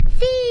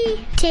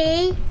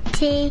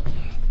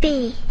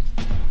TTB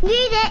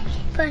Music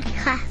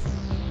Podcast.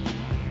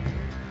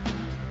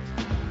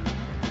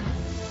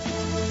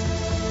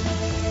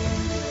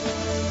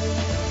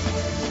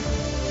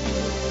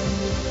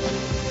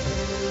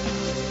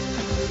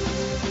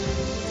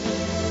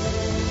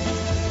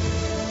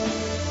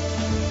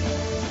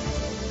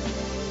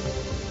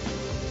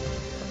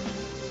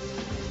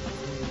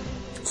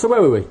 So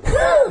where were we?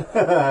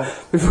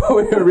 Before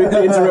we were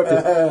really interrupted.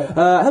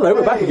 Hello,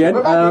 we're back again.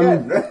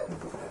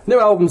 New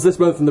albums this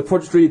month from The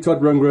Prodigy, Todd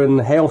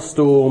Rundgren,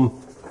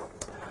 Hailstorm,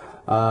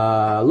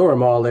 Laura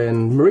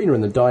Marlin, Marina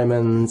and the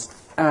Diamonds,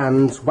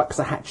 and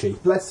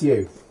Waxahachie. Bless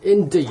you.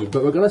 Indeed,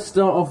 but we're going to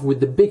start off with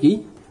the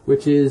biggie,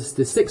 which is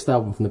the 6th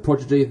album from The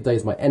Prodigy, The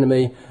Day's My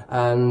Enemy,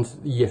 and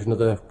yet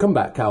another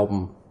comeback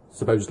album,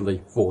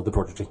 supposedly, for The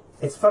Prodigy.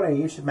 It's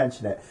funny, you should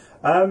mention it.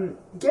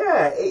 The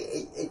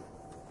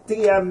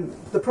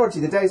Prodigy,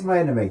 The Day's My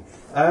Enemy.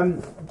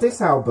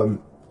 This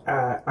album,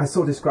 I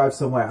saw described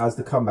somewhere as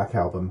the comeback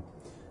album,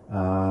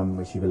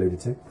 which you've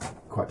alluded to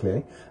quite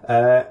clearly.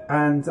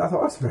 And I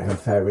thought, that's very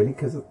unfair, really,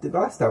 because the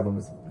last album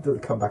was the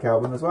comeback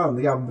album as well, and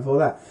the album before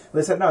that. But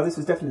they said, no, this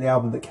was definitely the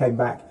album that came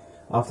back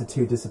after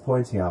 2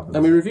 disappointing albums.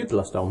 And we reviewed the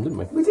last album, didn't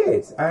we? We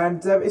did.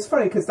 And it's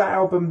funny, because that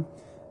album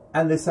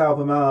and this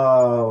album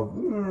are...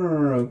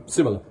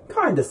 similar.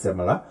 Kind of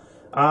similar.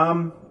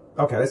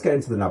 Okay, let's get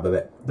into the nub of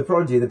it. The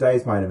Prodigy, The Day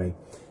Is My Enemy.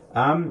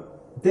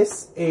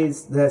 This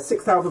is their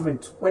 6th album in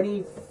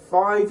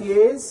 25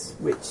 years,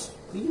 which,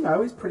 you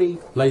know, is pretty...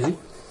 Lazy.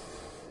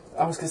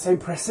 I was going to say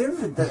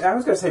impressive. I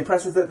was going to say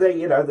impressive that they,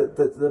 you know, that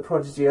the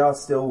Prodigy are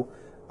still,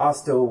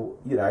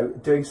 you know,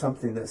 doing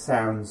something that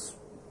sounds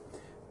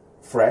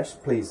fresh.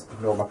 Please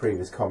ignore my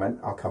previous comment.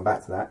 I'll come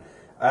back to that.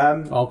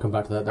 I'll come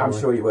back to that. I'm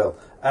sure you will.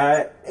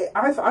 I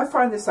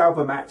find this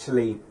album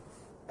actually,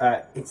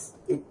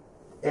 it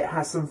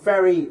has some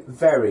very,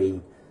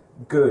 very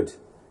good,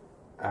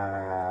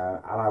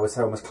 and I would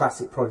say almost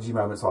classic Prodigy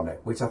moments on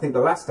it, which I think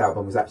the last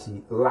album was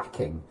actually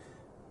lacking.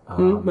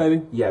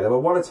 Maybe. Yeah, there were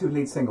 1 or 2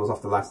 lead singles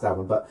off the last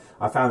album, but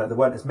I found that there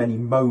weren't as many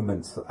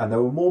moments, and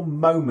there were more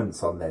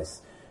moments on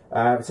this,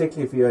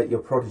 particularly if you're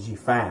Prodigy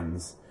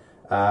fans.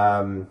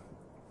 Throughout,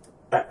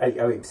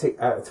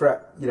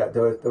 you know,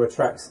 there were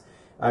tracks.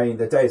 I mean,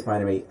 The Day Is My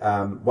Enemy,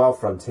 Wild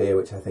Frontier,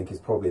 which I think is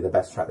probably the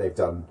best track they've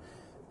done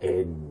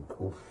in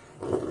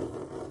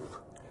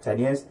 10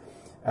 years.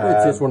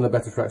 It is one of the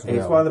better tracks on the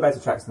album. It's one of the better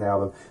tracks on the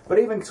album. But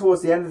even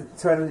towards the end of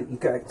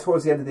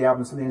the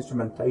album, some of the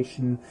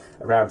instrumentation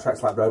around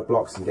tracks like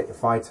Roadblocks and Get Your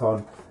Fight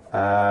On,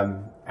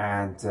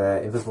 and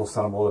Invisible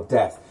Sun and Wall of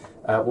Death.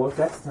 Wall of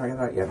Death?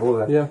 Yeah, Wall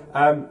of Death.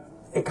 Yeah.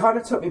 It kind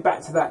of took me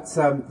back to that,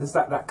 there's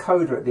that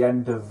coda at the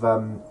end of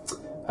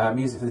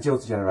Music for the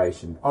Jilted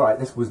Generation. Alright,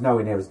 this was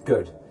nowhere near as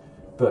good,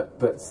 but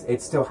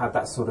it still had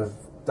that sort of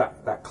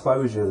that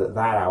closure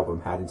that album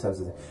had in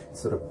terms of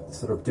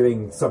sort of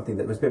doing something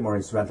that was a bit more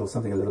instrumental,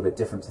 something a little bit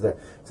different to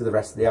the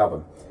rest of the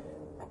album.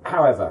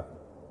 However,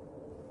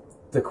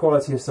 the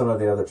quality of some of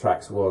the other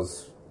tracks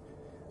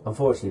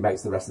unfortunately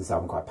makes the rest of this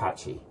album quite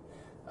patchy.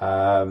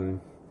 There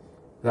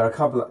are a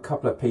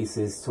couple of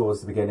pieces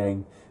towards the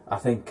beginning. I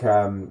think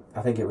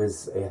it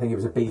was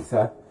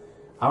Ibiza.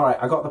 All right,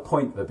 I got the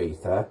point of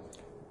Ibiza.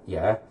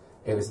 Yeah,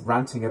 it was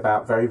ranting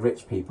about very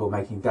rich people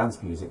making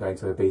dance music going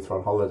to Ibiza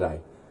on holiday.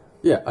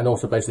 Yeah, and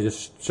also basically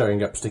just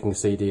showing up, sticking a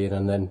CD in,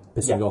 and then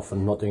pissing off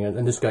and not doing it,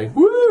 and just going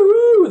woo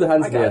woo with the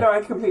hands in the air. No,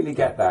 I completely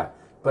get that,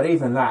 but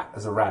even that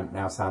as a rant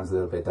now sounds a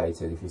little bit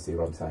dated. If you see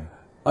what I'm saying.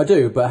 I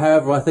do, but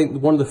however, I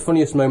think one of the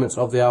funniest moments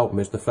of the album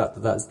is the fact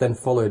that that's then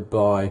followed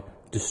by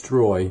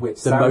Destroy,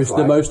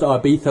 the most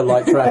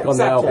Ibiza-like track on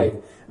the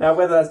album. Now,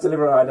 whether that's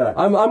deliberate, I don't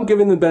know. I'm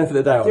giving them the benefit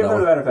of the doubt. Give them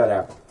the benefit of the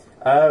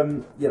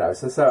doubt. You know,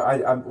 so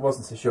I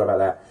wasn't so sure about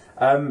that.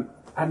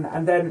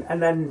 And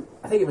then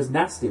I think it was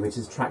Nasty, which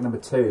is track number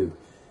 2.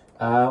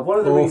 One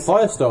of the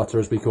Firestarter,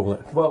 as we call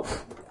it. Well,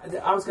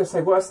 I was going to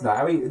say worse than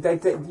that. I mean,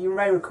 you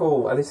may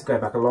recall, and this is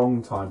going back a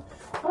long time.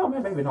 Oh,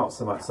 maybe not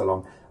so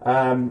long.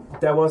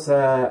 There was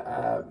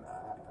a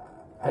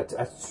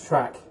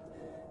track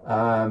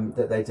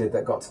that they did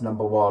that got to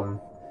number 1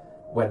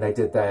 when they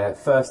did their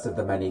first of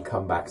the many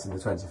comebacks in the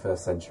 21st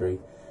century.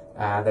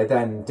 And they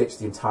then ditched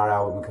the entire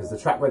album because the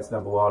track went to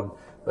number 1,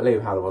 but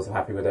Liam Howlett wasn't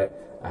happy with it,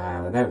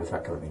 and the name of the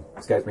track currently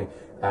escapes me.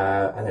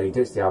 And then he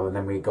ditched the album, and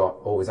then we got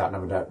Always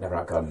Outnumbered, Never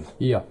Outgunned.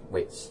 Yeah.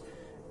 Which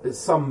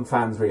some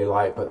fans really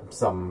like, but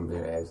some, you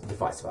know, it's a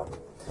divisive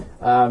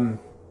album.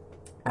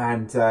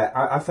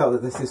 I felt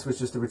that this was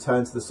just a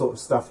return to the sort of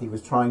stuff he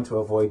was trying to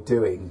avoid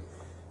doing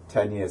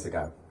 10 years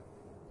ago.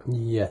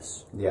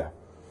 Yes. Yeah.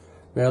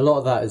 I mean, a lot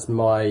of that is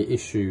my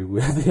issue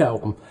with the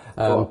album.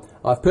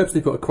 I've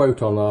purposely put a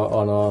quote on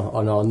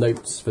our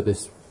notes for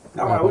this.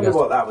 Oh, I wonder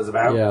what that was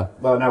about. Yeah.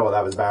 Well, I know what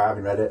that was about. I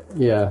haven't read it.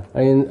 Yeah. I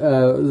mean,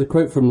 there's a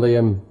quote from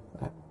Liam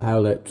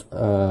Howlett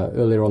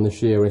earlier on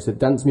this year where he said,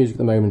 "Dance music at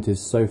the moment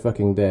is so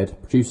fucking dead.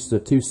 Producers are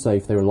too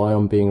safe. They rely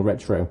on being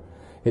retro.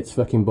 It's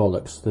fucking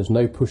bollocks. There's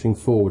no pushing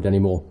forward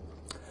anymore."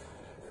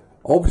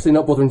 obviously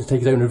not bothering to take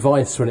his own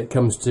advice when it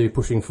comes to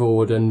pushing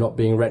forward and not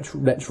being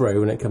retro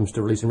when it comes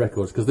to releasing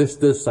records, because this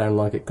does sound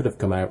like it could have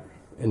come out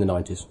in the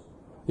 90s.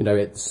 You know,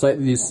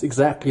 it's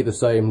exactly the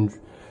same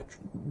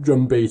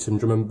drum beat and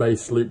drum and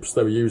bass loops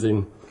they were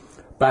using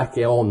back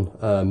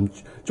on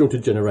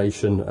Jilted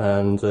Generation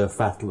and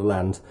Fat Little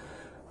Land.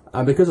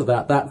 And because of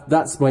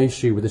that's my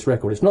issue with this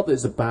record. It's not that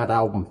it's a bad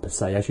album per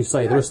se, as you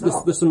say. There's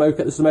some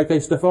okay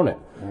stuff on it.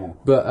 Yeah.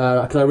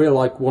 But because I really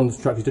like one of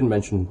the tracks you didn't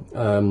mention,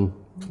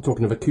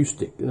 talking of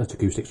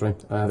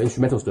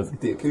instrumental stuff.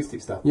 The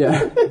acoustic stuff.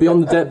 Yeah,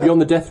 Beyond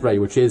the Death Ray,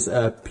 which is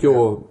a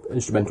pure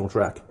instrumental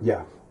track.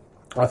 Yeah.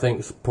 I think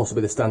it's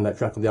possibly the standout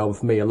track on the album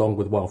for me, along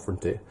with Wild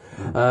Frontier.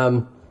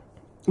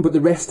 But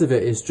the rest of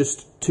it is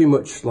just too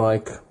much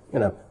like, you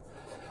know,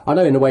 I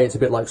know in a way it's a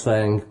bit like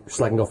saying,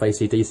 slagging off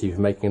AC/DC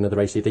for making another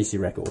AC/DC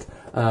record.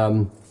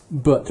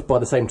 But by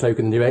the same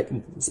token,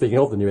 speaking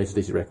of the new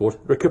AC/DC record,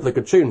 there are a couple of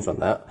good tunes on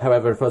that.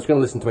 However, if I was going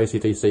to listen to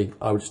AC/DC,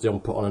 I would still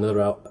put on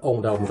another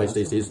old album of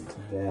AC/DC's,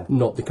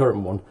 not the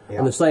current one. Yeah.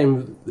 And the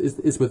same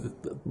is with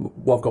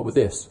what I've got with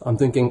this. I'm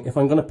thinking, if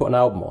I'm going to put an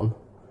album on,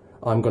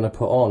 I'm going to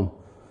put on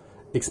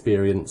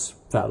Experience,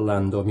 Fat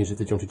Land, or Music of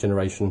the Jilted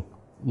Generation,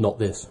 not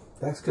this.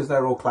 That's because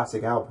they're all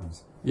classic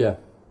albums. Yeah.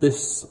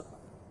 This,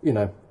 you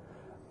know,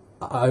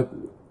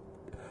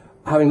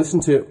 having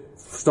listened to it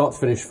start to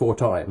finish 4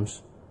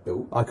 times,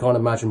 Ooh. I can't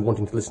imagine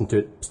wanting to listen to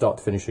it start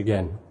to finish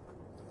again.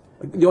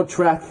 The odd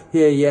track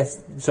here,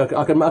 yes. So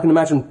I can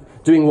imagine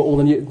doing what all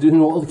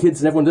the kids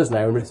and everyone does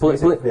now, and pulling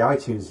the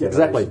iTunes generation.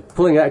 Exactly,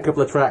 pulling out a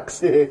couple of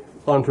tracks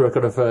onto a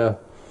kind of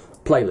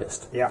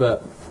playlist. Yeah.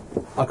 But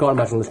I can't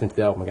imagine listening to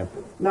the album again.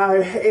 No,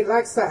 it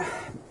lacks that.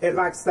 It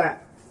lacks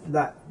that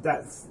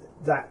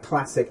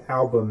classic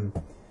album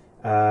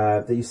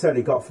that you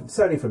certainly got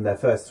from their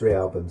first 3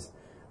 albums.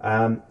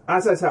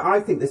 As I said, I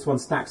think this one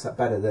stacks up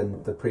better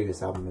than the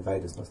previous album,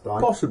 Invaders Must Die.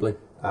 Possibly.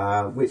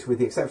 Which, with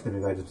the exception of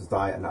Invaders Must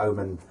Die and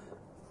Omen,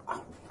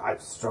 I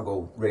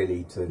struggle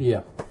really to...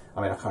 Yeah.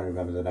 I mean, I can't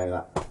remember the name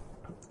of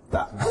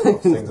that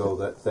single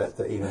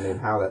that even Liam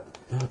Howlett...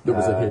 That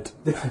was a hit.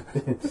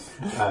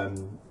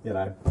 You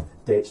know,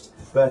 ditched.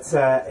 But,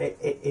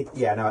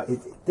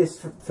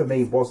 this for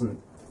me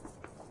wasn't...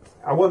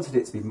 I wanted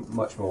it to be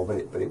much more, but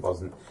it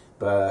wasn't.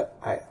 But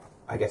I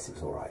guess it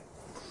was all right.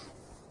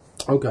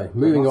 Okay,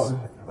 moving on.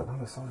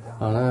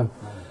 I know.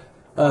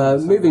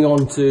 Moving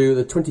on to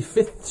the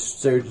 25th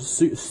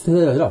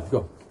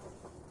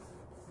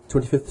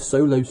 25th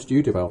solo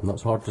studio album.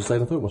 That's harder to say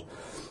than I thought it was.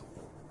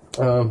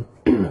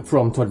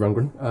 From Todd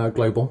Rundgren,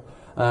 Global.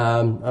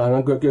 And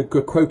I've got a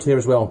good quote here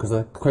as well, because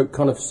the quote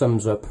kind of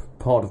sums up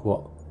part of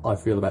what I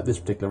feel about this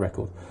particular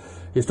record.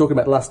 He's talking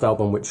about the last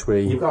album, which we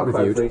reviewed. You've got a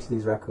quote for each of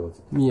these records.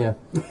 Yeah.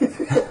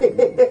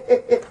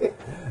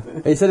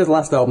 He said his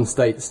last album,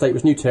 State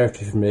was new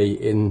territory for me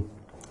in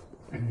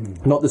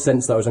not the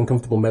sense that I was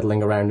uncomfortable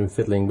meddling around and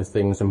fiddling with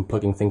things and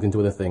plugging things into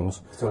other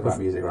things. It's talking about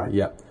music, right?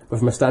 Yeah. But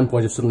from a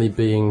standpoint of suddenly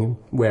being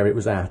where it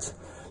was at.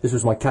 This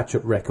was my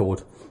catch-up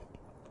record.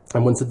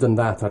 And once I'd done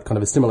that, I'd kind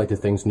of assimilated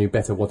things, knew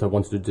better what I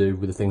wanted to do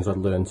with the things I'd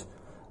learned.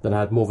 Then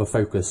I had more of a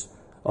focus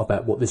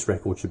about what this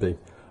record should be.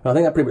 And I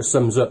think that pretty much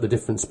sums up the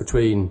difference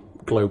between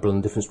Global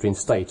and the difference between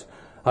State.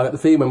 I got the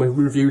feeling when we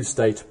reviewed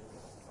State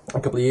a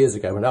couple of years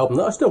ago, an album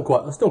that I still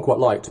quite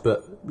liked,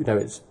 but you know,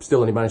 it's still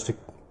only managed to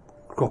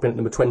crop in at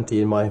number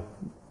 20 in my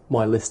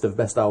list of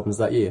best albums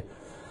that year,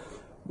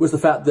 was the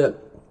fact that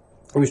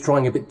he was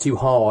trying a bit too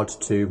hard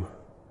to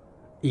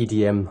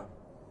EDM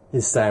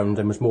his sound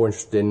and was more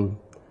interested in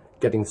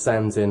getting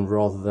sounds in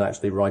rather than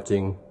actually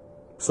writing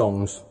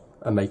songs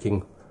and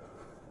making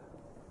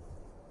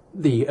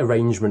the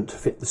arrangement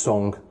fit the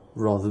song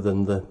rather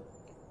than the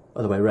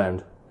other way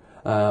around.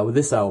 With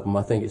this album,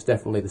 I think it's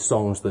definitely the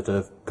songs that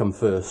have come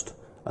first,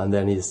 and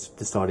then he's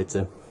decided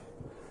to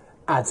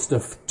add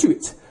stuff to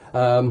it.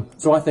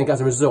 So I think as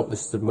a result,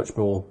 this is a much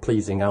more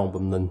pleasing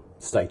album than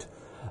State.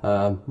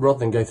 Rather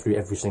than go through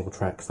every single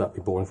track, because that'd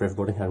be boring for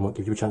everybody and won't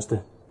give you a chance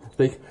to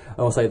speak,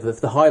 I will say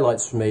that the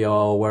highlights for me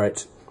are where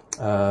it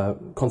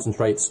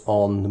concentrates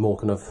on the more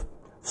kind of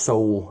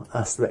soul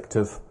aspect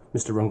of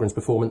Mr. Rundgren's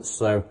performance,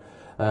 so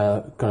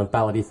kind of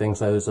ballady things.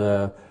 So there's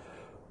a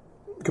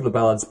couple of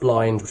ballads,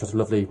 Blind, which has a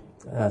lovely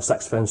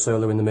saxophone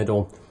solo in the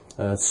middle,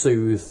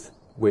 Soothe,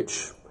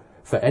 which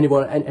for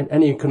anyone,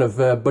 any kind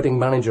of budding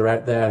manager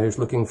out there who's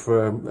looking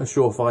for a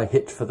surefire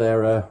hit for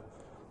their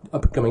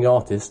up-and-coming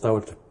artist, I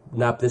would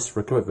nab this for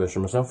a cover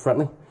version myself,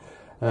 frankly.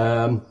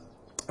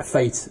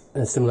 Fate,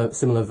 in a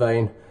similar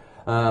vein.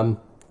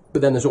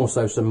 But then there's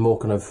also some more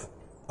kind of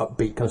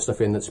upbeat kind of stuff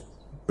in that's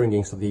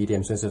bringing some of the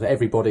EDM. So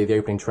Everybody, the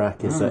opening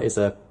track, is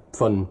a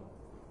fun,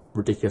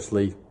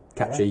 ridiculously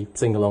catchy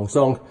sing-along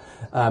song.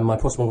 My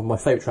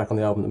favourite track on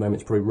the album at the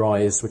moment is probably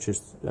Rise, which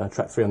is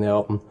track 3 on the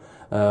album,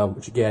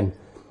 which again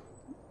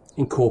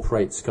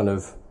incorporates kind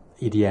of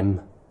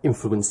EDM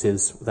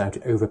influences without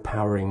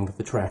overpowering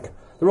the track.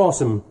 There are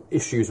some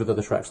issues with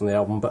other tracks on the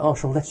album, but I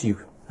shall let you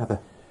have a...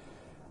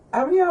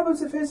 How many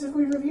albums of his have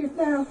we reviewed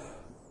now?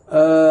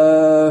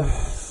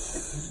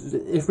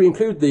 if we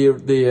include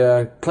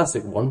the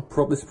classic one,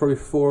 probably 4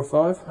 or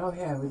 5. Oh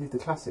yeah, we did the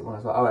classic one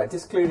as well. All right,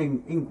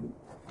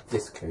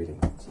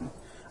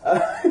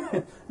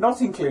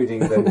 not including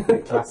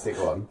the classic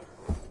one.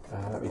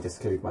 Let me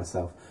disclude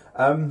myself.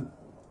 I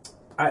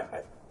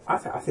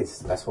think this is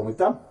the best one we've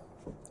done.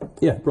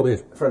 Yeah, probably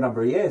is. For a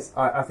number of years.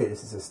 I think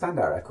this is a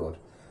standout record.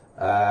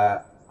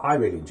 I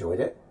really enjoyed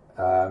it.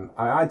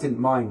 I didn't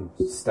mind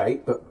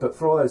State, but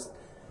for all those,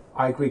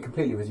 I agree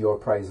completely with your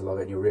appraisal of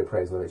it, your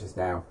reappraisal of it just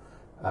now.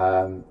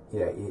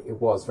 It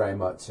was very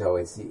much,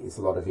 it's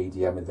a lot of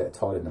EDM with a bit of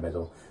Todd in the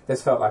middle.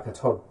 This felt like a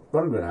Todd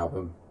Rundgren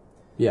album.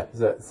 Yeah.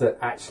 That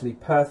actually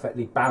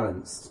perfectly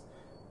balanced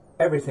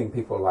everything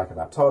people like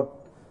about Todd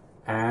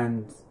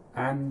and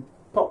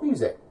pop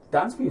music,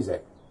 dance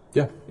music.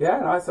 Yeah. Yeah,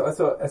 and I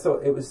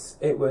thought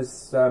it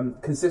was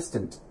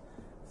consistent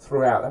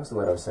throughout. That was the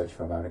word I was searching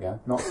for a moment ago.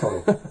 Not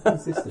solid.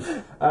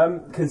 Consistent.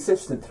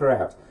 Consistent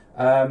throughout.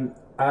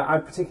 I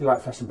particularly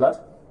like Flesh and Blood.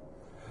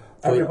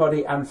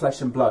 Everybody and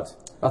Flesh and Blood.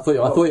 I thought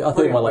you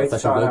might like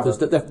Flesh and Blood. There's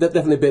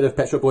definitely a bit of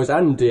Pet Shop Boys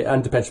and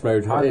Depeche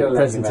Mode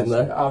present in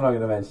there. I'm not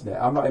going to mention it.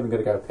 I'm not even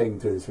going to go ping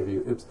through this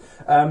review. Oops.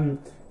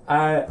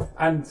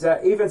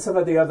 Even some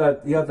of the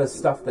other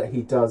stuff that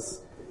he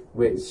does,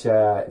 which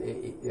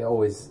it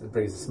always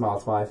brings a smile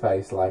to my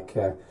face, like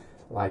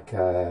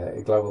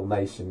Global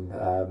Nation,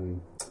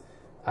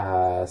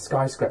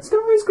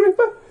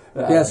 Skyscraper.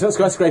 Yeah, so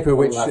Skyscraper,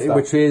 which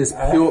is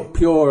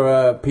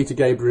pure Peter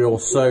Gabriel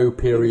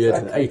period,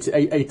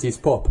 exactly.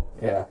 80s pop.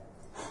 Yeah,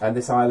 and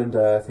This Island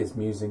Earth, his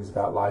musings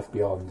about life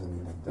beyond,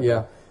 and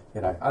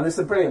and there's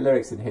some brilliant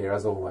lyrics in here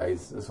as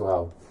always as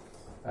well.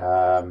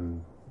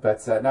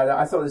 But no,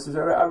 I thought this was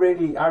I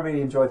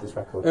really enjoyed this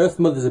record. Earth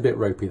Mother's a bit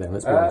ropey then,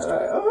 let's be honest.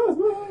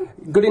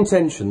 Good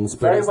intentions,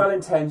 but very well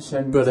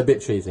intentioned, but a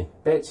bit cheesy.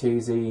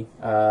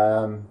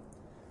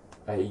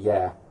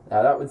 Yeah.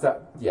 That was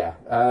that. Yeah.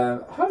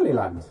 Holy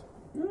Land.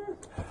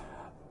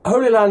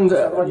 Holy Land.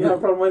 What you have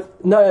a problem with?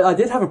 No, I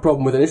did have a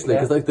problem with initially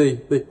because at the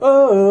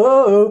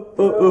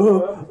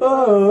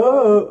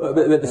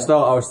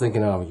start I was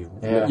thinking, you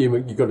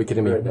got to be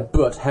kidding me.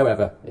 But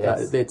however,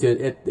 yes.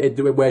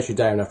 It wears you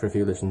down after a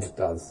few listens. It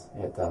does.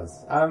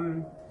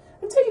 And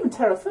even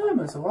Terra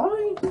Firma's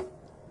alright.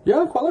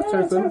 Yeah, I quite like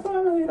Terra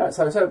Firma.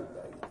 So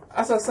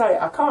as I say,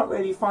 I can't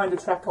really find a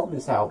track on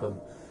this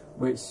album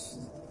which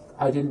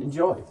I didn't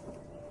enjoy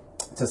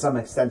to some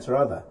extent or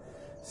other.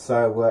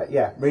 So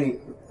really,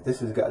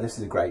 this is a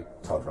great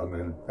Todd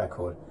Rundgren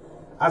record.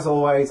 As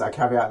always, I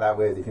caveat that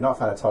with, if you're not a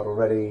fan of Todd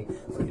already,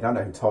 or you don't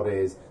know who Todd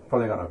is,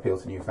 probably not going to appeal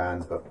to new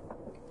fans, but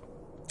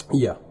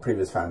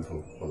previous fans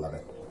will love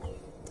it.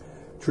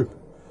 True.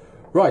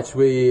 Right,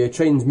 we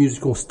change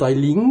musical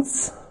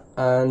stylings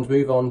and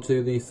move on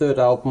to the third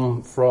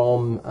album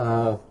from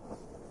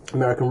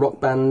American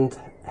rock band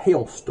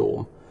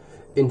Halestorm,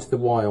 Into the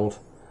Wild.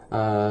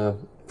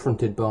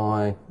 Fronted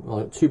by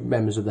two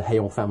members of the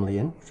Hale family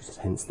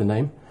hence the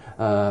name,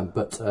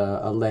 but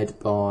are led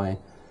by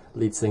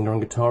lead singer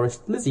and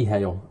guitarist Lzzy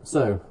Hale.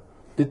 So,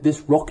 did this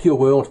rock your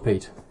world,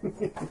 Pete?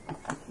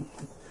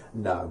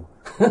 No.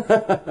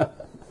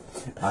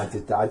 I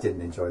didn't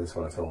enjoy this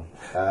one at all.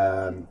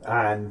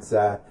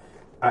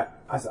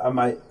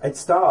 It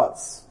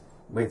starts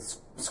with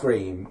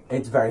Scream.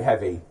 It's very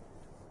heavy.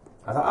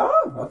 I thought,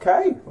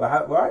 okay,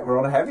 right, we're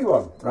on a heavy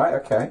one. Right,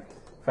 okay,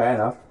 fair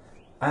enough.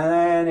 And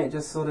then it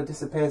just sort of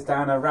disappears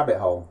down a rabbit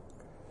hole.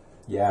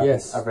 Yeah,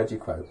 yes. I've read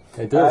your quote.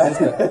 It does,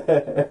 doesn't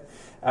it?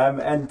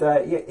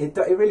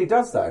 It really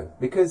does though,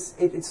 because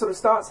it sort of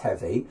starts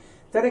heavy,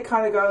 then it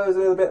kind of goes a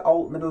little bit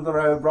alt, middle of the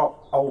road,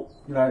 rock, alt,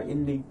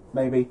 indie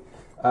maybe,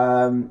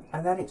 and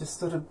then it just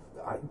sort of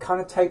kind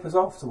of tapers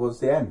off towards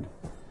the end.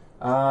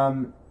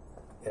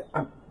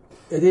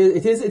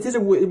 It is a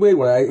weird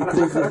one. I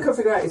couldn't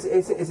figure out, is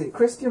it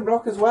Christian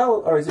rock as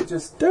well, or is it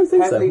just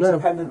heavily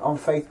dependent on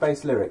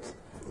faith-based lyrics?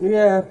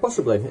 Yeah,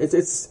 possibly. It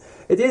is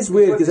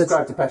weird because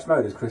describe Depeche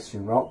Mode as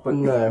Christian rock, but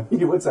no,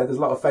 you would say there's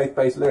a lot of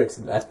faith-based lyrics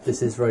in there.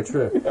 This is very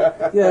true.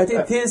 Yeah,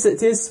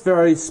 it is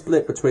very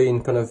split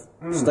between kind of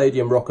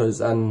stadium rockers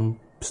and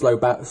slow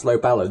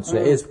ballads. And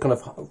it is kind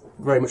of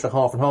very much a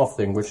half and half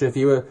thing. Which if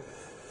you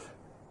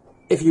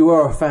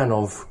were a fan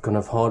of kind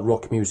of hard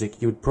rock music,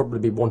 you would probably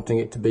be wanting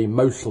it to be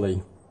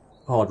mostly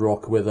hard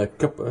rock with a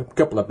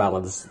couple of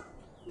ballads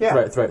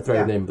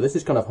thrown in. But this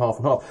is kind of half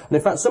and half. And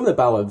in fact, some of the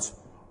ballads.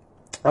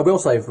 I will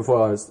say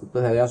before I was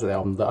the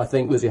album that I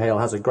think Lzzy Hale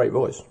has a great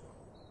voice.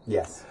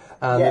 Yes.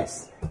 And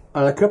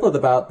a couple of the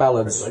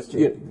ballads,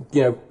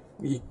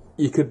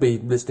 you could be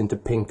listening to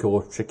Pink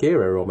or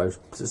Shakira almost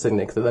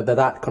singing it, because they're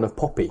that kind of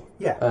poppy.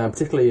 Yeah.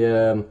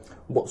 Particularly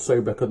What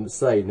Sober Couldn't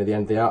Say near the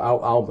end of the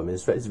album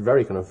is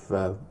very kind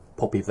of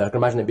poppy. I can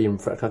imagine it being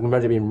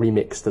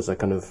remixed as a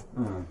kind of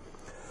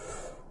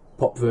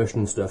pop version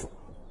and stuff.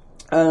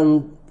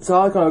 So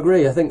I kind of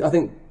agree. I think.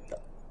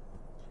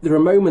 There are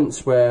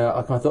moments where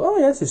I kind of thought,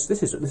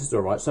 this is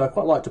all right. So I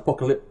quite liked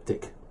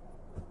Apocalyptic,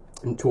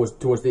 and towards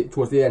the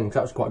end, because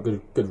that was quite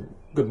a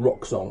good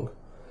rock song,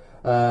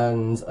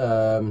 and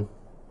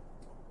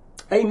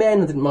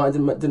Amen, I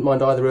didn't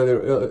mind either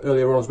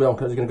earlier on as well,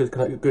 because it's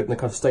good in a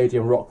kind of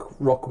stadium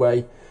rock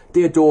way.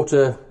 Dear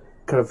Daughter,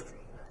 kind of,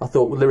 I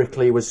thought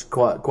lyrically was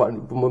quite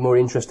more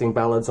interesting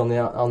ballads on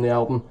the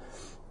album.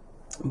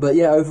 But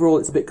yeah, overall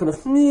it's a bit kind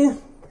of meh.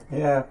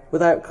 Yeah.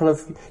 Without kind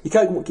of, you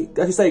can't,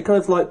 as you say, it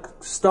kind of like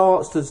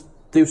starts to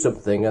do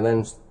something and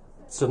then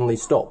suddenly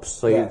stops.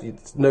 So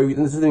there's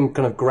nothing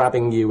kind of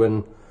grabbing you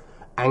and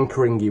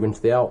anchoring you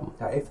into the album.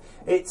 If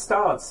it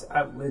starts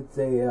with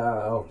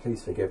the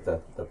please forgive the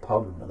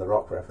pun and the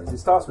rock reference. It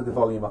starts with the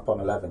volume up on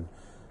 11,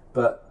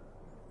 but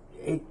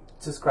it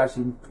just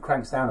gradually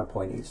cranks down a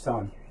point each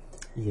time.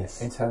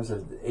 Yes. In terms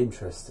of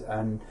interest,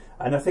 and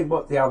I think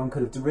what the album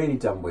could have really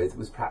done with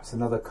was perhaps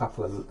another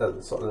couple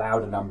of sort of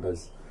louder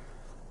numbers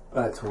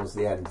towards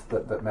the end,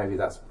 but maybe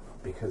that's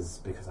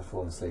because I've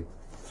fallen asleep.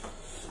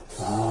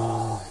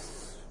 Ah,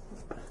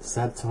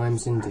 sad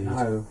times indeed.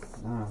 No.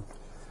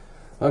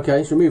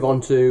 Okay, so we move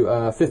on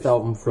to fifth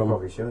album from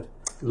Probably should.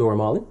 Laura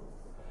Marling,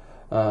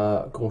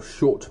 called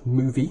Short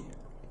Movie,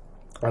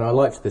 and I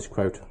liked this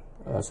quote,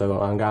 so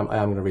I am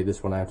going to read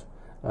this one out.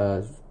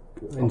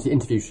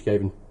 Interview she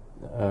gave in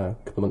a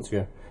couple of months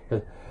ago.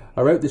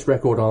 I wrote this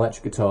record on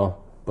electric guitar,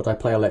 but I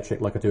play electric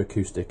like I do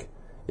acoustic.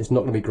 It's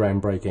not going to be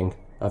groundbreaking.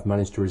 I've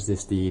managed to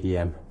resist the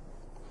EDM.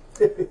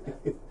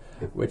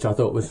 Which I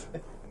thought was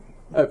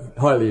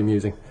highly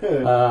amusing.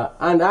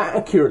 And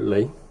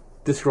accurately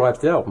describes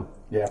the album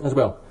as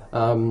well.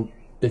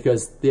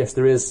 Because, yes,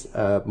 there is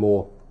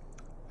more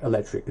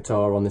electric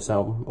guitar on this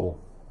album, or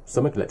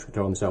some electric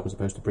guitar on this album as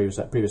opposed to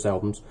previous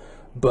albums,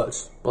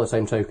 but by the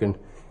same token,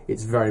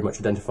 it's very much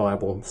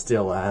identifiable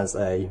still as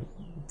a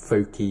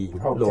folky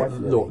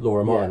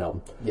Laura Marling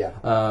album.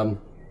 Yeah.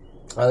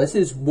 This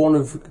is one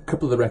of a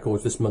couple of the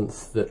records this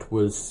month that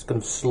was kind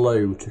of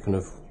slow to kind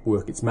of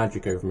work its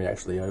magic over me,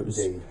 actually. It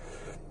was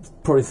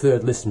probably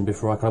third listen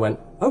before I kind of went,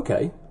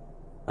 okay,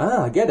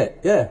 I get it,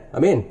 yeah,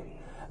 I'm in.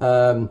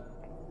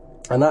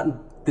 And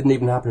that didn't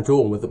even happen at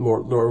all with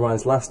Laura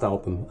Marling's last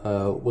album,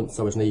 Once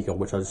I Was an Eagle,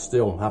 which I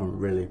still haven't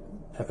really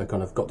ever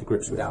kind of got to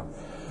grips with. Yeah,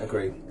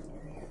 agree.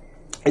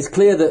 It's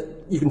clear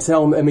that you can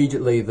tell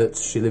immediately that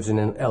she lives in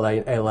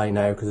LA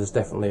now, because there's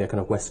definitely a kind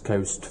of West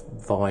Coast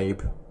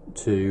vibe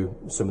to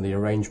some of the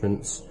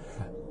arrangements,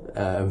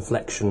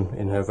 inflection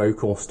in her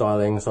vocal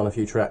stylings on a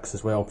few tracks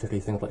as well,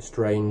 particularly things like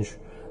Strange,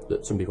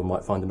 that some people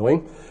might find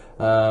annoying.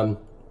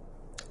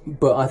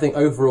 But I think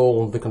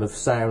overall the kind of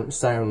sound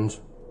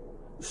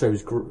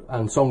shows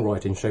and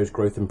songwriting shows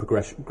growth and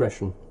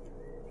progression,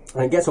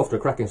 and it gets off to a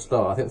cracking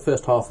start. I think the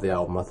first half of the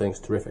album I think is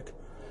terrific.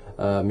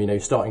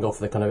 Starting off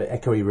with a kind of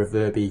echoey,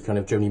 reverby, kind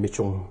of Joni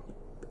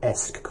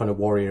Mitchell-esque kind of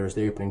Warrior as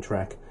the opening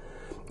track,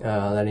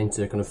 and then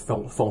into kind of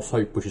False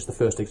Hope, which is the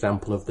first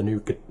example of the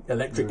new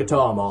electric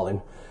guitar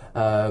Marling,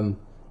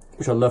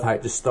 which I love how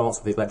it just starts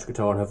with the electric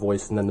guitar and her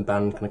voice, and then the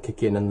band kind of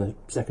kick in and the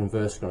second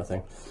verse kind of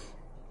thing.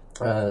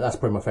 That's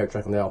probably my favourite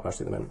track on the album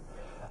actually at the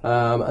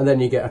moment. And then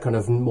you get a kind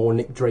of more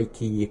Nick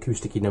Drake-y,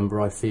 acoustic-y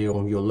number, I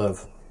Feel Your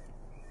Love.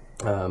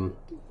 And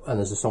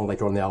there's a song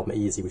later on the album,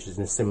 Easy, which is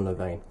in a similar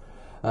vein.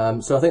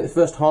 So I think the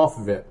first half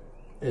of it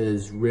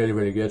is really,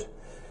 really good.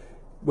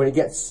 When it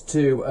gets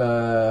to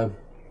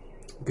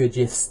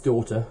Gurdjieff's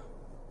Daughter,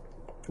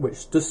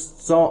 which does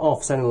start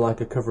off sounding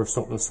like a cover of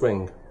Something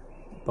Swing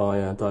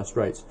by Dire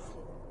Straits,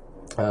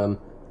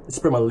 it's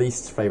probably my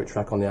least favourite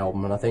track on the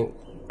album, and I think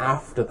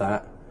after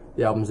that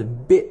the album's a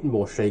bit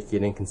more shaky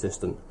and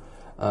inconsistent.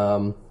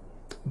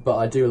 But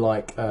I do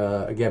like,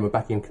 again, we're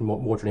back in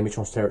more Joni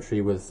Mitchell's territory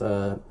with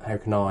How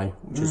Can I,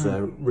 which is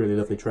a really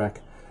lovely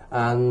track.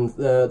 And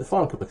the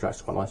final couple of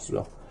tracks are quite nice as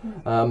well.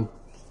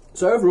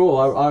 So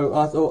overall,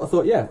 I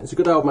thought, yeah, it's a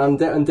good album,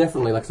 and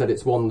definitely, like I said,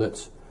 it's one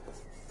that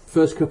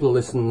first couple of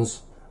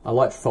listens, I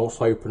liked False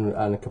Hope and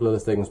a couple of other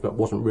things, but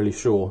wasn't really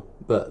sure.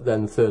 But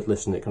then the third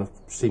listen, it kind of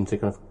seemed to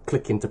kind of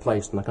click into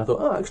place, and I kind of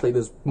thought, actually,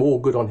 there's more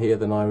good on here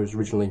than I was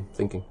originally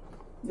thinking.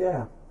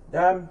 Yeah.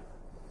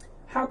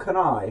 How Can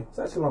I? It's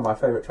actually one of my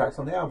favourite tracks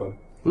on the album.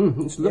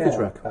 It's a lovely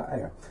track.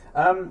 Anyway.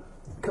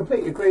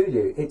 Completely agree with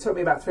you. It took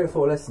me about 3 or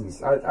 4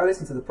 listens. I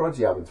listened to the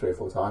Prodigy album 3 or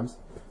 4 times.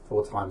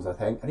 4 times, I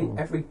think. And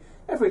every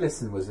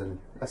listen was a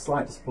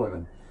slight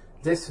disappointment.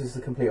 This was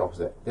the complete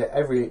opposite.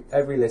 Every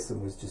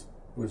listen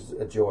was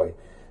a joy,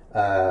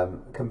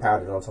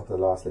 compounded on top of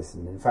the last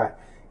listen. In fact,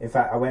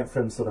 I went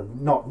from sort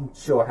of not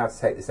sure how to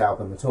take this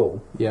album at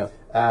all,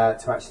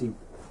 to actually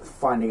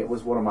finding it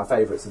was one of my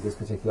favourites of this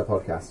particular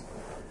podcast.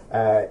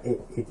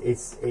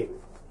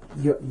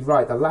 You're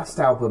right. The last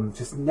album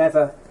just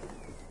never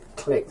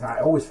clicked. I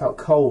always felt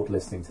cold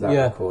listening to that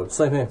record.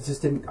 Same here.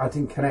 I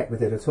didn't connect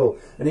with it at all.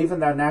 And even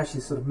though now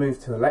she's sort of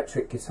moved to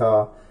electric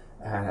guitar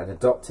and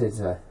adopted,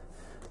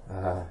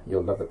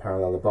 you'll love the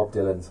parallel, the Bob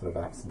Dylan sort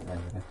of accent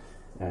there.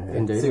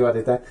 Indeed. See what I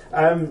did there?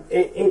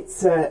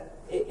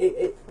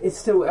 It's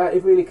still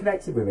it really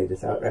connected with me,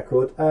 this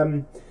record.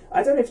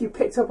 I don't know if you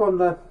picked up on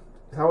the.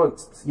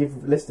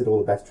 You've listed all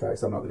the best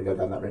tracks. I'm not going to go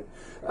down that route.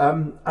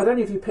 I don't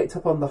know if you picked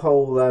up on the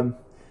whole.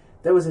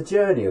 There was a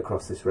journey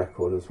across this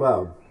record as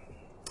well.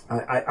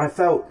 I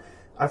felt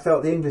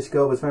the English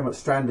girl was very much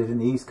stranded in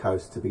the East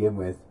Coast to begin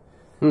with,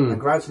 And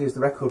gradually, as the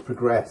record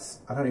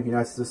progressed, I don't know if you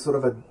noticed, there's sort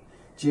of a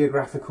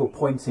geographical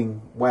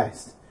pointing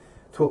west,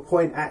 to a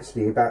point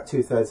actually about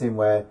 2/3 in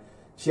where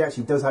she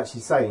actually does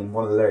say in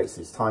one of the lyrics,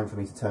 "It's time for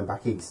me to turn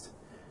back east."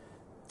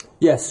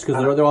 Yes,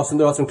 because there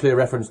are some clear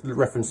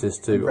references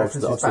to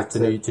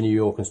New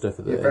York and stuff.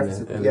 There's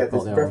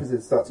references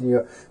that start to New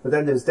York, but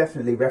then there's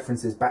definitely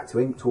references back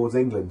to towards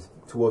England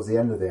towards the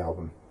end of the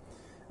album.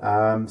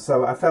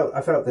 So I felt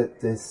that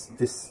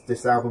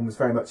this album was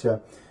very much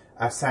a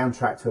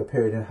soundtrack to a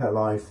period in her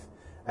life.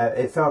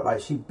 It felt like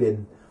she'd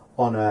been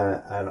on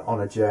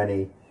a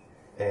journey.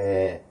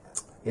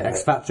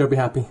 X Factor, be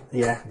happy.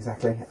 Yeah,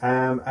 exactly.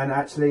 And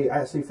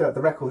actually felt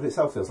the record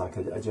itself feels like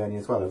a journey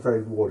as well, a very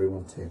rewarding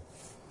one too.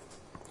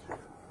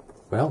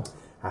 Well,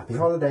 happy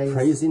holidays.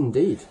 Praise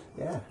indeed.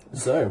 Yeah.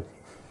 So,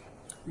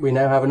 we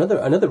now have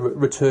another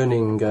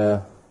returning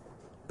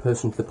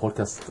person to the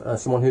podcast.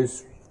 Someone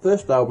whose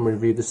first album we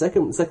reviewed. The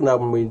second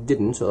album we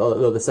didn't.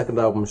 Although the second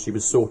album she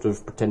was sort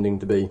of pretending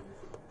to be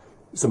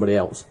somebody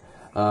else.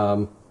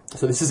 So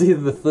this is either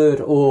the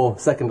third or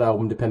second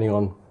album, depending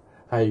on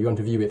how you're going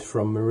to view it,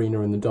 from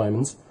Marina and the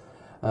Diamonds.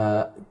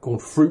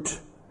 Called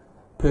Fruit,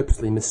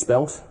 purposely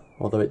misspelt,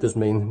 although it does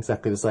mean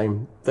exactly the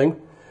same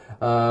thing.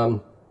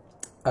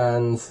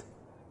 And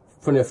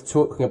funny enough,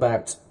 talking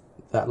about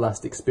that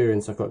last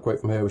experience, I've got a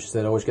quote from her where she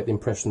said, "I always get the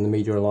impression the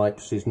media are like,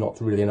 she's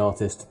not really an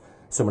artist,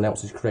 someone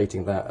else is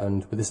creating that,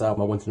 and with this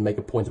album I wanted to make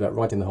a point about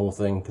writing the whole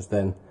thing, because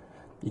then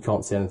you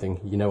can't say anything,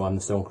 you know I'm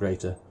the song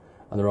creator,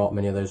 and there aren't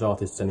many of those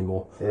artists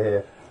anymore."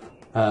 Yeah.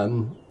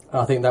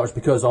 I think that was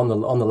because on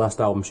the last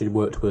album she'd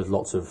worked with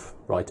lots of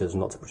writers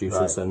and lots of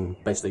producers, and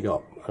basically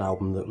got an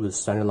album that was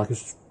sounding like it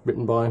was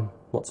written by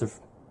lots of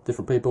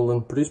different people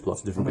and produced by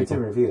lots of different people.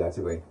 We didn't review that,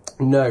 did we?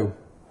 No.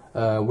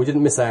 We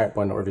didn't miss out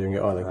by not reviewing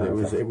it either.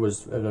 It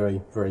was a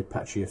very, very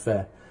patchy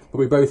affair. But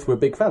we both were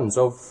big fans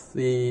of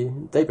the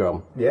debut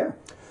album. Yeah.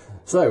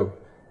 So,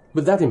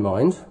 with that in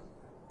mind,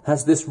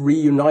 has this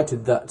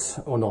reunited that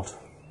or not?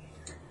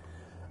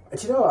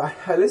 Do you know what?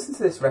 I listened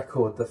to this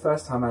record the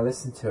first time I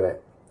listened to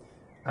it,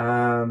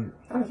 and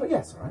I thought, yeah,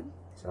 it's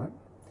alright.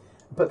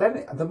 But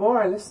then the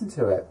more I listened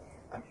to it,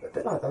 a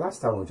bit like the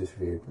last album we just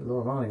reviewed, the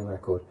Laura Marling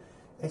record,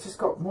 it just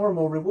got more and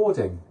more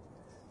rewarding.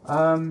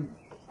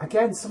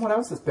 Again, someone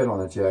else has been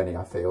on a journey,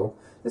 I feel.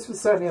 This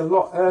was certainly a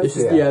lot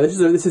earthier.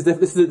 This is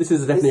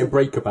definitely a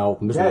breakup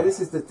album, isn't it? Yeah,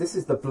 this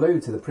is the blue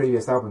to the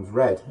previous album's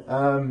red.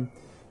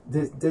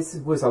 This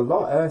was a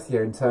lot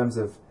earthier in terms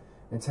of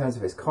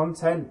its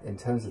content, in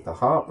terms of the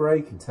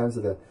heartbreak, in terms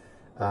of the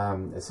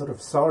sort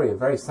of sorry, a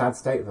very sad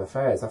state of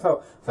affairs. I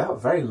felt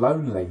very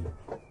lonely,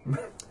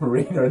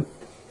 Marina.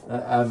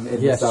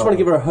 Just want to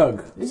give her a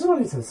hug. You just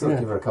wanted to sort of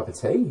give her a cup of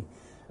tea.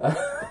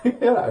 You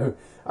know,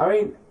 I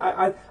mean,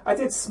 I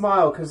did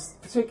smile because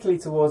particularly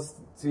towards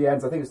the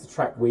end, I think it was the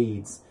track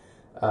Weeds,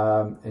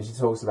 and she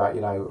talks about,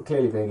 you know,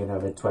 clearly being in her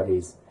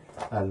mid-20s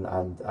and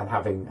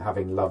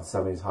having loved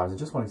so many times and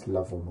just wanting to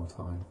love one more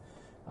time.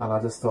 And I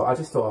did smile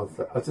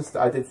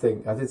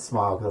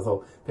because I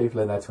thought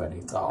people in their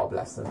 20s, oh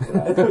bless them. You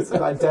know, it was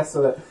like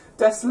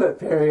desolate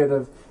period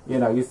of, you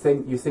know, you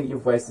think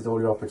you've wasted all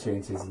your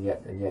opportunities and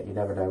yet you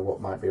never know what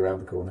might be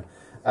around the corner.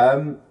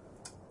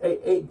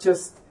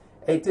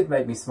 It did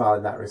make me smile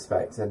in that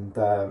respect, and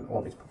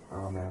want me to put my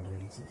arm around her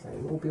and say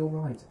it will be all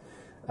right.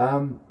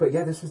 But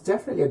yeah, this was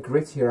definitely a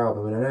grittier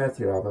album and an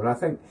earthier album, and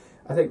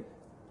I think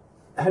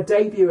her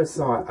debut was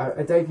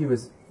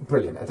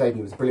brilliant. Her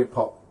debut was a brilliant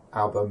pop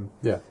album.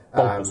 Yeah.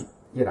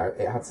 You know,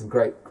 it had some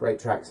great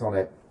tracks on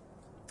it.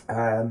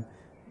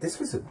 This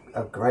was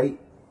a great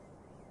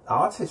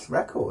artist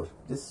record.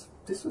 This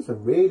was a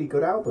really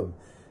good album.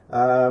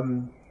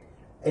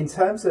 In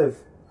terms of,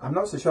 I'm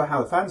not so sure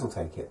how the fans will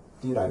take it.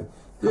 You know,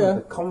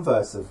 the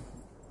converse of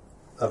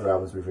other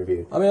albums we've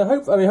reviewed. I mean,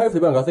 hopefully,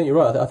 Bung. I think you're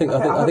right. I think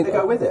they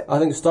go with it. I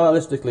think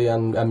stylistically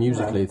and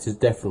musically, it is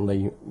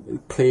definitely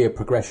clear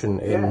progression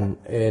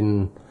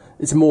in.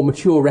 It's a more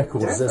mature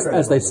record,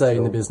 as they say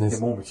in the business.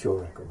 It's a more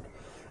mature record,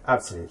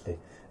 absolutely.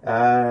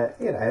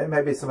 You know,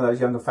 maybe some of those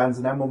younger fans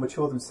are now more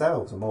mature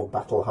themselves and more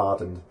battle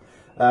hardened.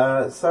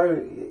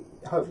 So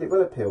hopefully it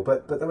will appeal.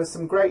 But there were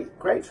some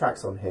great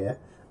tracks on here.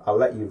 I'll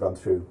let you run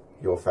through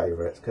your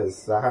favourites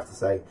because I have to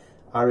say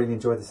I really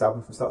enjoyed this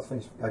album from start to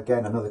finish.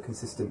 Again, another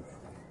consistent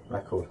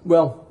record.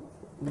 Well,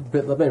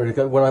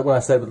 when I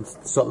said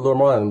Laura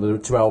Marling, there were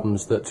two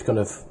albums that kind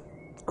of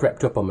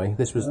crept up on me.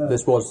 This was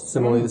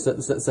similarly the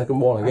second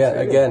one.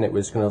 Again, it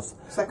was kind of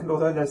second or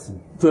third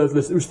listen. It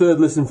was third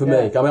listen for me.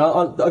 I mean,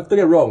 I don't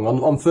get wrong.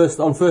 On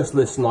first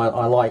listen,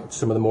 I liked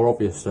some of the more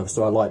obvious stuff.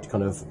 So I liked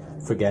kind of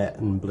Forget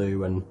and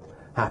Blue and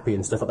Happy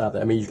and stuff like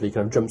that immediately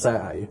kind of jumps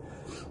out at you.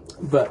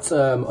 But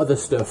other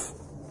stuff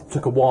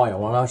took a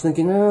while, and I was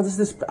thinking,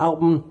 this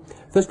album.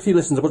 First few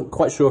listens, I wasn't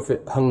quite sure if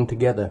it hung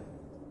together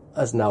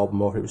as an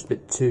album or if it was a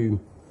bit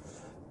too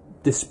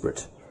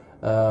disparate.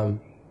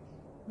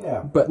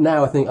 But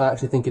now I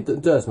actually think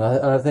it does, and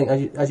I think,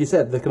 as you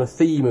said, the kind of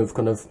theme of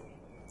kind of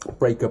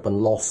breakup and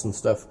loss and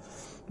stuff,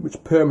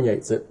 which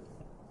permeates it,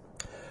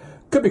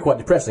 could be quite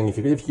depressing if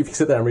you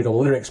sit there and read all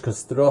the lyrics,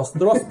 because there are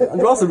some, and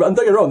don't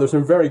get me wrong, there's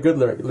some very good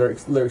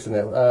lyrics in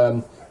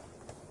it.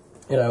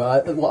 You know,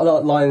 I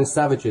like line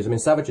Savages. I mean,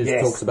 Savages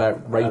talks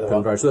about rape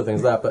and various other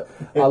things like that,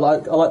 but I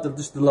like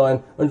just the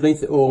line,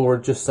 underneath it all were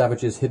just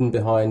savages hidden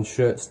behind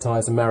shirts,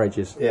 ties and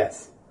marriages.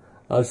 Yes.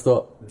 I just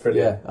thought,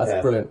 Brilliant. yeah,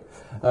 that's brilliant.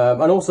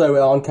 And also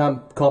on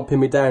Can't Pin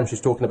Me Down,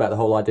 she's talking about the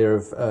whole idea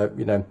of,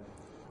 you know,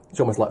 it's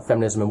almost like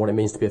feminism and what it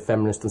means to be a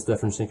feminist and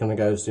stuff, and she kind of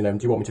goes, you know,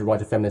 do you want me to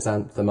write a feminist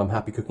anthem? I'm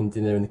happy cooking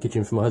dinner in the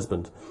kitchen for my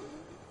husband.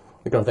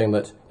 The kind of thing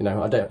that, you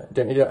know,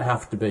 you don't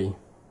have to be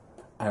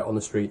out on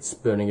the streets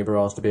burning your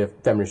bras to be a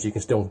feminist. You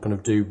can still kind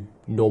of do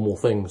normal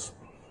things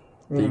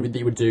that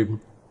you would do,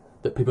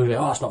 that people go,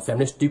 oh, it's not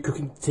feminist, do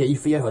cooking tea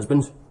for your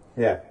husband.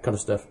 Yeah. Kind of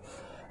stuff.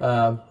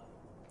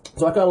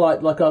 So I kind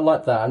of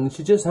like that, and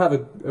she just have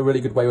a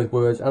really good way with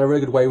words and a really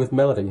good way with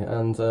melody,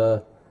 and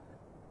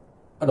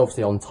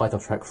obviously on title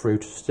track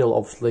Fruit still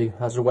obviously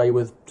has a way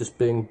with just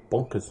being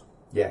bonkers.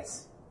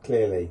 Yes,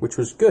 clearly. Which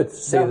was good to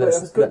see. No, that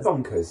was good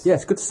bonkers. Yeah,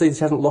 it's good to see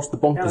she hasn't lost the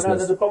bonkersness.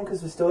 No, the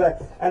bonkers were still there,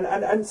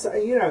 and so,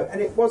 you know, and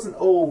it wasn't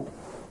all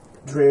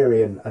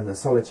dreary and the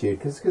solitude,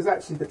 because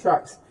actually the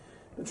tracks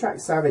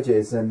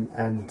Savages and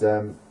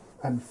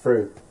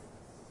Fruit,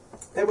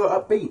 they were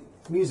upbeat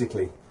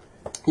musically.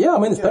 Yeah, I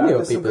mean, there's plenty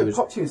of upbeat. Some good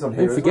pop tunes on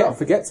here.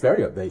 Forget's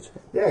very upbeat.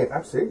 Yeah,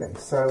 absolutely.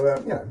 So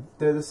you know,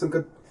 there's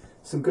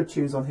some good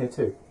tunes on here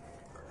too.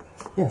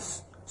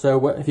 Yes.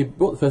 So if you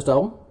bought the first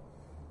album,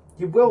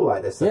 you will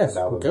like this second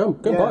album. Go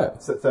buy it.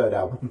 It's the third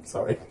album.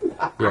 Sorry.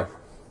 Yeah.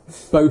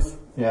 Both.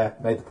 Yeah,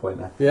 made the point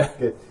there. Yeah.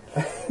 Good.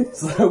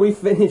 So we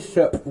finish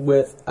up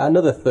with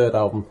another third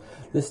album,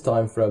 this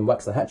time from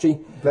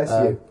Waxahachie. Bless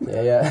you.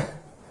 Yeah.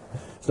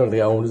 It's not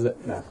really old, is it?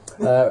 No.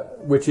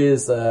 Which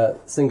is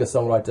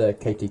singer-songwriter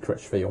Katie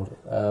Crutchfield.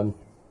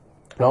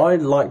 Now I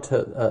liked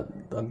her.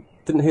 I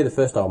didn't hear the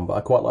first album, but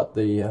I quite liked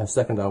the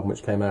second album,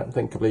 which came out I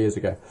think a couple of years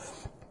ago.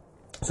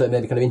 So it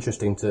made it kind of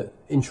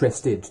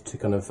interested to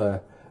kind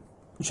of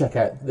check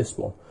out this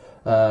one.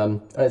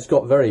 And it's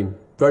got very,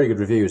 very good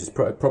reviews. It's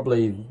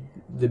probably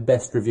the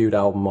best reviewed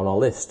album on our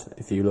list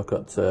if you look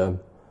at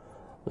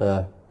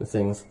the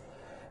things.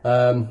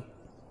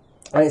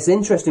 And it's an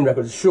interesting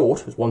record. It's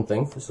short, it's one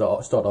thing to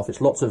start off. It's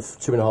lots of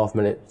 2.5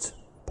 minute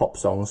pop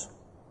songs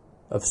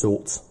of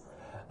sorts.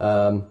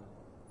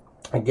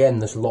 Again,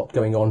 there's a lot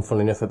going on,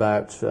 funnily enough,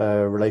 about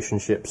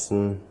relationships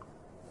and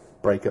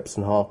breakups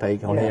and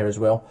heartache on here as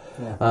well.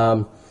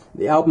 Yeah.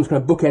 The album's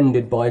kind of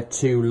bookended by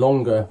 2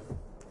 longer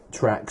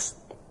tracks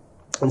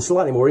and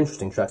slightly more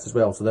interesting tracks as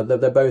well. So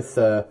they're both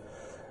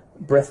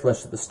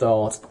Breathless at the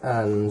start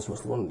and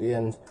what's the one at the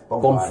end?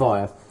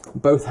 Bonfire.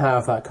 Both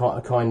have that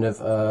kind of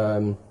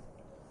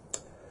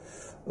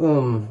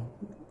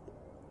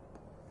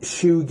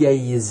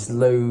shoegaze,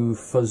 low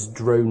fuzz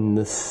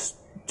droneness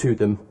to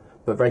them,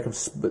 but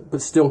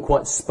but still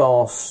quite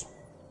sparse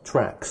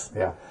tracks.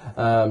 Yeah.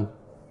 And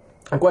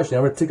quite actually,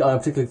 I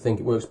particularly think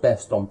it works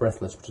best on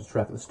Breathless, which is the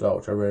track at the start,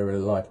 which I really, really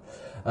like.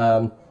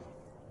 On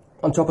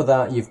top of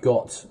that, you've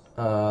got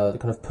the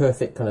kind of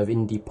perfect kind of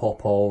indie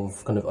pop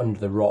of kind of Under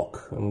the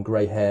Rock and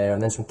Grey Hair,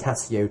 and then some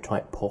Casio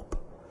type pop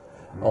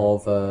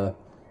of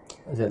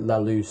is it La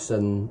Luce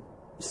and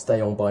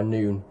Stay On By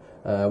Noon,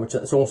 which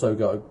has also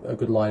got a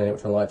good line in it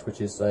which I liked, which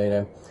is you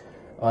know,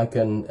 I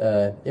can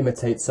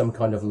imitate some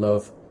kind of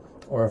love,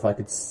 or if I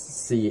could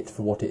see it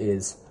for what it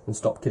is and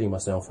stop kidding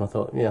myself. And I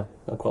thought, yeah,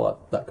 I quite like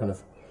that kind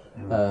of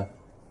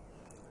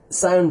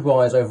sound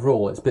wise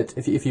overall. It's a bit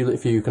if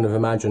you kind of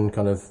imagine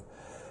kind of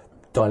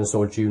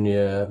Dinosaur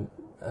Jr.,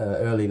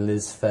 early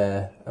Liz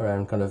Phair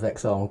around kind of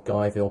Exile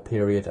Guyville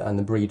period, and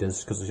the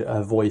Breeders, because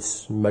her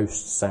voice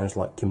most sounds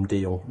like Kim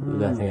Deal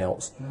than anything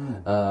else.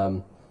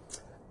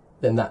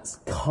 Then that's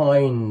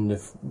kind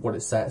of what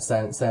it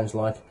sounds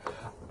like.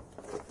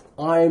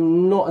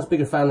 I'm not as big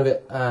a fan of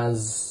it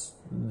as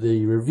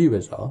the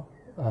reviewers are,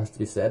 has to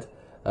be said.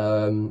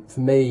 For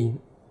me,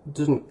 it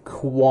doesn't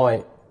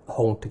quite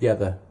hold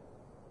together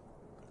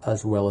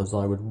as well as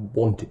I would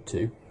want it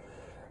to.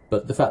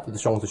 But the fact that the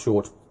songs are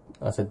short,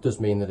 as I said, does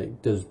mean that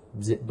it does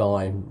zip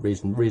by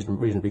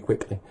reasonably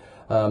quickly.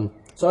 So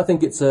I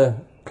think it's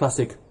a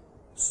classic,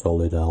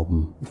 solid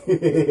album.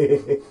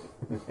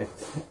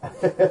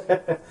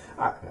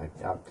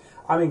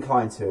 I'm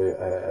inclined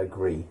to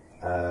agree.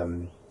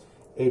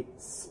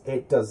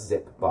 It does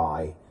zip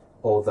by,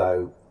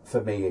 although for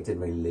me it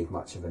didn't really leave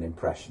much of an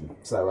impression.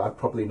 So I've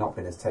probably not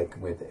been as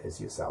taken with it as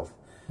yourself.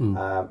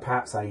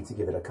 Perhaps I need to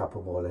give it a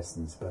couple more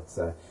listens, but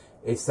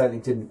it certainly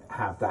didn't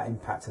have that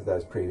impact of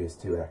those previous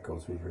 2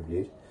 records we've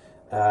reviewed.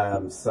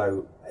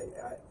 So,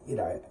 you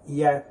know,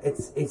 yeah,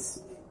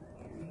 it's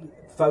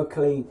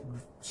vocally,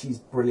 she's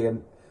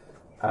brilliant.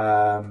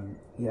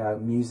 You know,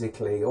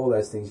 musically, all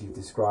those things you've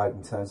described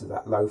in terms of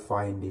that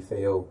lo-fi indie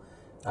feel,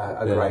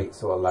 a great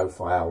sort of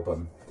lo-fi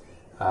album.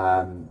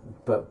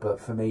 But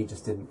for me,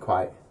 just didn't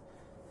quite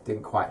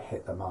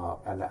hit the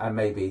mark. And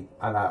maybe,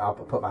 and I'll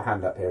put my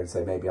hand up here and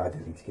say maybe I do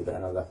need to give it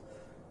another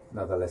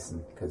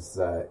listen, because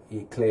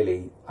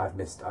clearly I've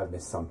missed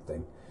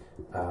something.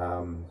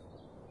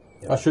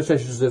 I should say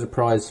there's a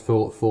prize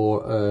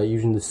for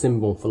using the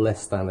symbol for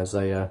less than as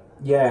a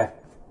Yeah,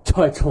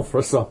 title for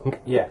a song.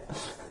 yeah.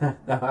 No,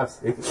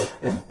 absolutely.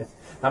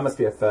 That must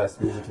be a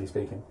first, musically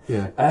speaking.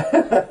 Yeah.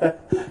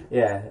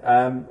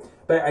 Yeah.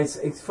 But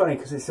it's funny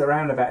because it's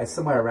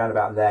somewhere around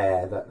about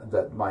there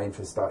that my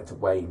interest started to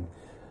wane.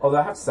 Although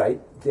I have to say,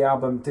 the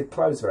album did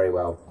close very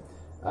well.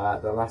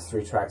 The last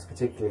 3 tracks,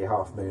 particularly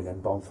Half Moon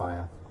and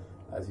Bonfire,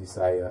 as you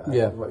say,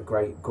 what a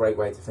great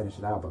way to finish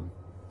an album.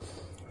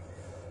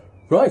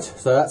 Right,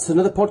 so that's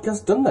another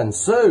podcast done then.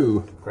 So,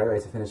 Great way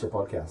to finish a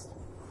podcast.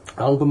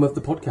 album of the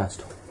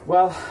podcast.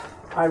 Well,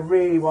 I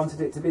really wanted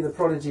it to be The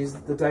Prodigy's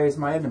The Day Is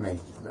My Enemy,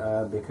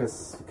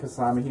 because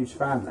I'm a huge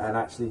fan, and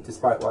actually,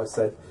 despite what I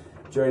said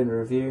during the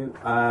review,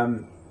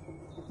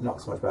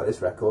 not so much about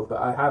this record, but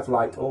I have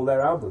liked all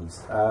their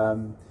albums.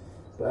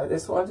 But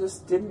this one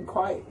just didn't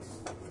quite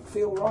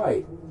feel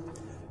right.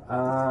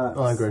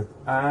 I agree.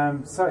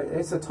 So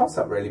it's a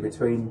toss-up really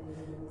between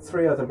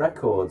 3 other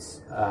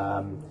records.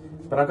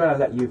 But I'm going to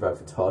let you vote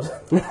for Todd.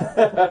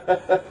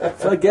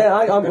 So again,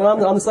 I'm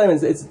the same.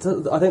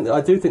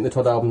 I do think the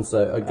Todd album's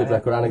a good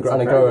record and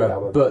a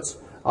grower, but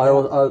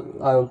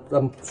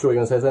I'm sure you're going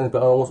to say the same.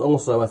 But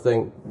also I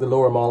think the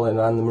Laura Marlin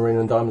and the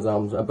Marina and Diamonds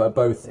albums are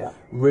both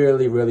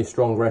really, really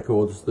strong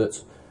records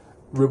that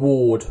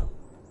reward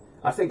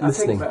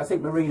listening. I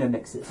think Marina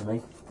nicks it for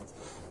me.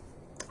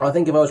 I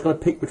think if I was going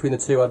to pick between the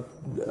two, I'd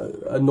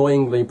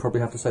annoyingly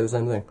probably have to say the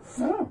same thing.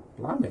 Oh,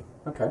 blimey.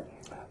 Okay.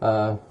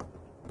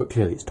 But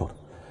clearly it's Todd.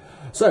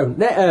 So,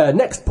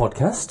 next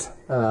podcast,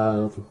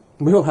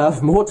 we'll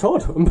have more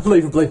Todd,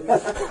 unbelievably.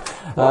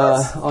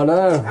 I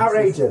know.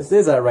 Outrageous. It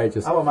is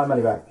outrageous. I want my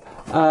money back.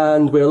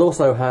 And we'll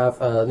also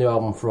have a new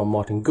album from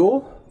Martin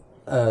Gore,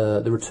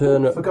 the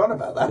return of... Forgotten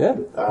about that.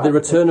 Yeah, the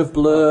return of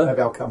Blur,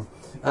 Maybe I'll come.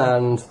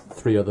 and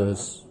 3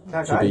 others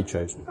to be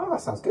chosen. Oh, that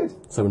sounds good.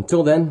 So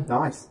until then...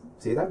 Nice.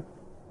 See you then.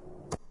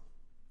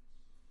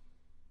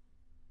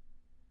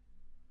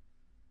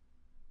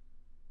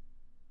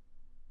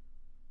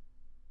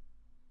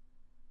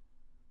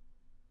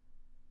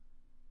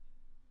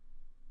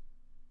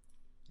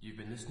 You've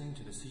been listening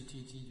to the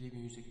CTTV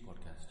Music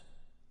Podcast.